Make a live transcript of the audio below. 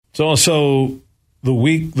It's also the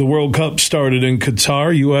week the World Cup started in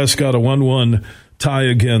Qatar. U.S. got a 1-1 tie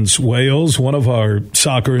against Wales. One of our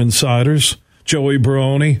soccer insiders, Joey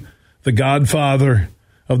Barone, the godfather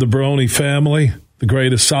of the Barone family, the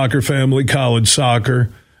greatest soccer family, college soccer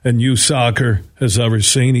and youth soccer has ever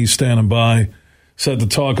seen. He's standing by, said to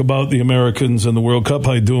talk about the Americans and the World Cup.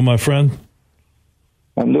 How you doing, my friend?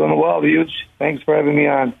 I'm doing well, Huge. Thanks for having me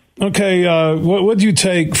on. Okay, what did you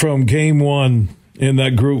take from Game 1 in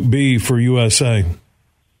that Group B for USA?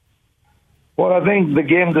 Well, I think the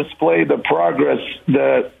game displayed the progress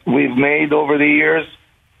that we've made over the years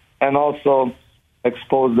and also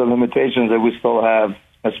exposed the limitations that we still have,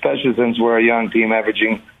 especially since we're a young team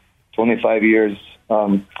averaging 25 years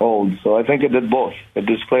old. So I think it did both. It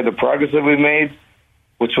displayed the progress that we made,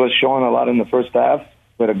 which was shown a lot in the first half.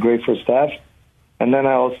 We had a great first half. And then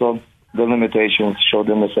the limitations showed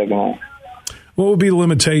in the second half. What would be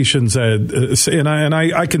limitations, Ed? And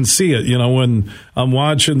I can see it, when I'm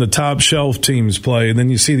watching the top shelf teams play, and then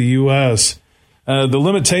you see the U.S. The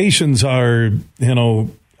limitations are,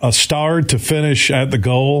 a start to finish at the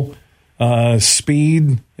goal,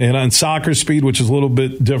 speed, and soccer speed, which is a little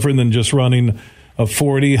bit different than just running a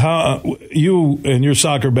 40. How you and your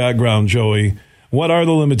soccer background, Joey, what are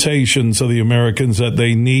the limitations of the Americans that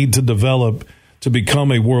they need to develop to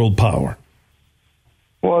become a world power?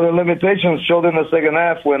 Well, the limitations showed in the second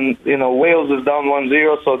half when, Wales is down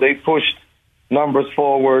 1-0, so they pushed numbers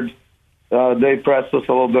forward. They pressed us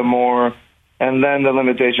a little bit more. And then the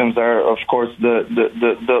limitations are, of course,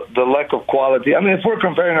 the lack of quality. I mean, if we're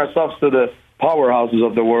comparing ourselves to the powerhouses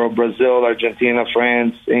of the world, Brazil, Argentina,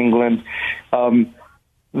 France, England,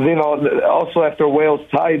 also after Wales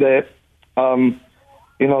tied it,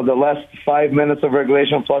 the last 5 minutes of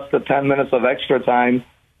regulation plus the 10 minutes of extra time,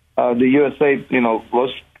 the USA,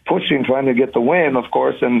 was pushing, trying to get the win, of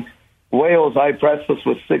course, and Wales high-pressed us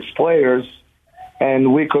with 6 players,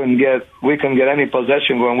 and we couldn't get any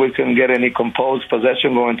possession going. We couldn't get any composed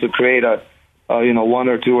possession going to create a 1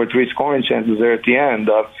 or 2 or 3 scoring chances there at the end.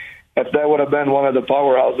 If that would have been one of the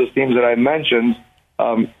powerhouses teams that I mentioned,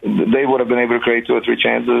 they would have been able to create 2 or 3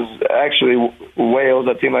 chances. Actually, Wales,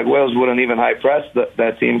 a team like Wales, wouldn't even high-press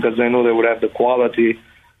that team because they knew they would have the quality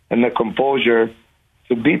and the composure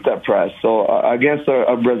to beat that press. So against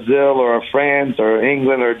a Brazil or a France or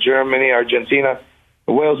England or Germany, Argentina,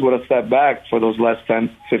 Wales would have stepped back for those last 10,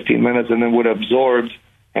 15 minutes and then would have absorbed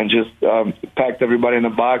and just packed everybody in the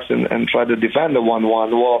box and tried to defend the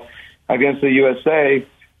 1-1. Well, against the USA,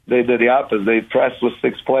 they did the opposite. They pressed with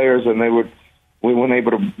 6 players and we weren't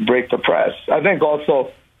able to break the press. I think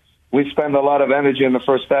also we spent a lot of energy in the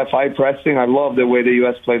first half high pressing. I love the way the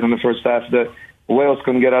U.S. played in the first half. The Wales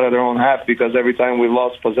couldn't get out of their own half because every time we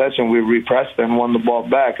lost possession, we repressed and won the ball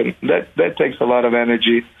back. And that takes a lot of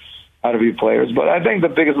energy out of you players. But I think the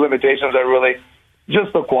biggest limitations are really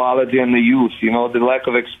just the quality and the youth, the lack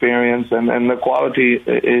of experience. And the quality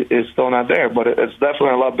is still not there. But it's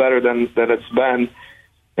definitely a lot better than it's been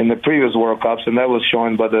in the previous World Cups. And that was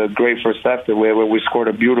shown by the great first half where we scored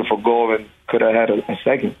a beautiful goal and could have had a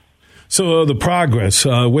second. So the progress,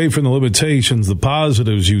 away from the limitations, the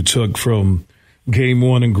positives you took from Game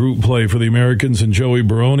 1 in group play for the Americans, and Joey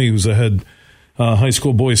Barone, who's the head high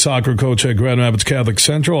school boys soccer coach at Grand Rapids Catholic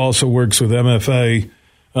Central, also works with MFA,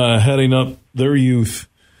 heading up their youth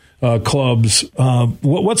clubs.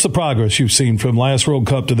 What's the progress you've seen from last World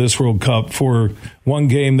Cup to this World Cup for one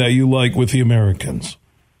game that you like with the Americans?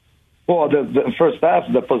 Well, the first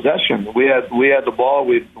half, the possession. We had the ball.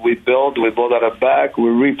 We built out of back. We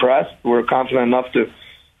repressed. We're confident enough to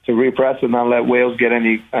repress and not let Wales get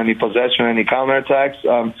any possession, any counterattacks.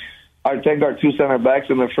 I think our 2 center backs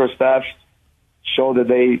in the first half showed that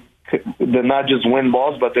they did not just win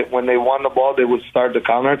balls, but that when they won the ball, they would start the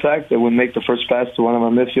counterattack. They would make the first pass to one of our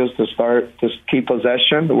midfielders to keep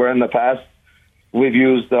possession. Where in the past we've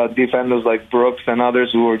used defenders like Brooks and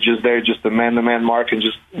others who were just there just to man-to-man mark and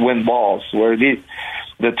just win balls. Where the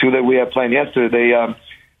 2 that we had playing yesterday,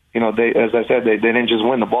 they, as I said, they didn't just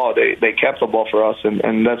win the ball. They kept the ball for us,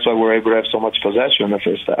 and that's why we're able to have so much possession in the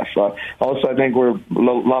first half. Also, I think we're a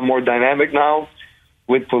lot more dynamic now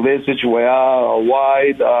with Pulisic, Weah,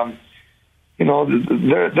 wide.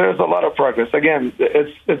 There's a lot of progress. Again,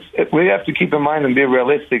 we have to keep in mind and be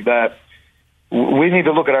realistic that we need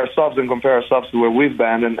to look at ourselves and compare ourselves to where we've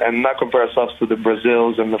been and not compare ourselves to the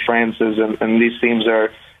Brazils and the Frances and these teams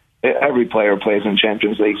are. Every player plays in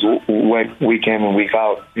Champions Leagues week in and week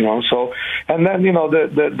out, So, and then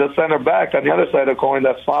the center back on the other side of the coin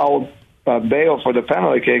that fouled Bale for the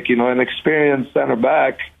penalty kick, an experienced center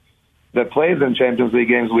back that plays in Champions League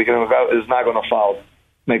games week in and week out is not going to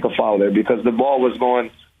make a foul there because the ball was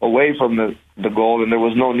going away from the goal, and there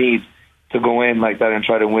was no need to go in like that and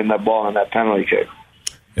try to win that ball on that penalty kick.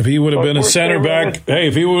 If he would have been a center back,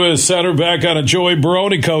 if he would have been a center back on a Joey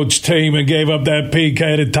Barone coach team and gave up that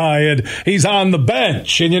PK to tie it, he's on the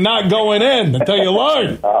bench, and you're not going in until you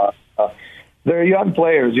learn. They're young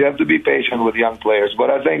players. You have to be patient with young players. But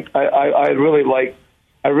I think I really liked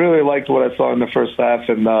what I saw in the first half,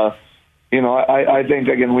 and I think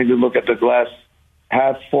again we need to look at the glass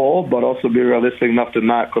half full, but also be realistic enough to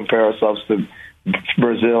not compare ourselves to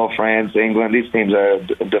Brazil, France, England. These teams are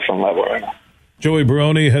at a different level right now. Joey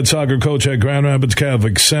Barone, head soccer coach at Grand Rapids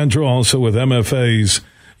Catholic Central, also with MFA's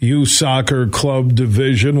youth soccer club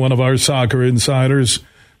division, one of our soccer insiders.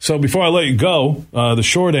 So before I let you go, the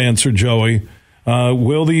short answer, Joey,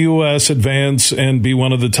 will the U.S. advance and be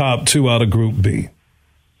one of the top two out of Group B?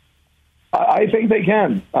 I think they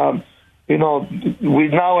can. We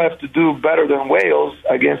now have to do better than Wales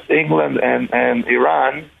against England and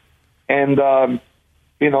Iran. And,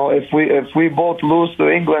 if we both lose to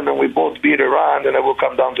England and we both beat Iran, then it will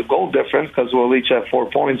come down to goal difference because we'll each have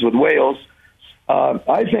 4 points with Wales.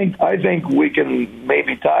 I think we can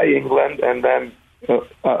maybe tie England, and then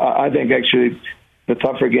I think actually the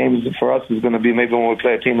tougher games for us is going to be maybe when we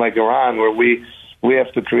play a team like Iran, where we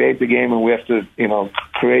have to create the game and we have to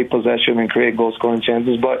create possession and create goal scoring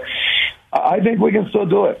chances. But I think we can still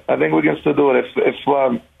do it. If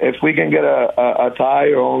we can get a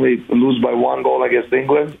tie or only lose by 1 goal against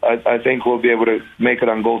England, I think we'll be able to make it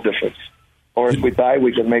on goal difference. Or if we tie,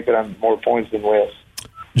 we can make it on more points than Wales.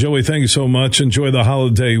 Joey, thank you so much. Enjoy the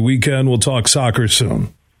holiday weekend. We'll talk soccer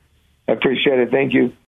soon. I appreciate it. Thank you.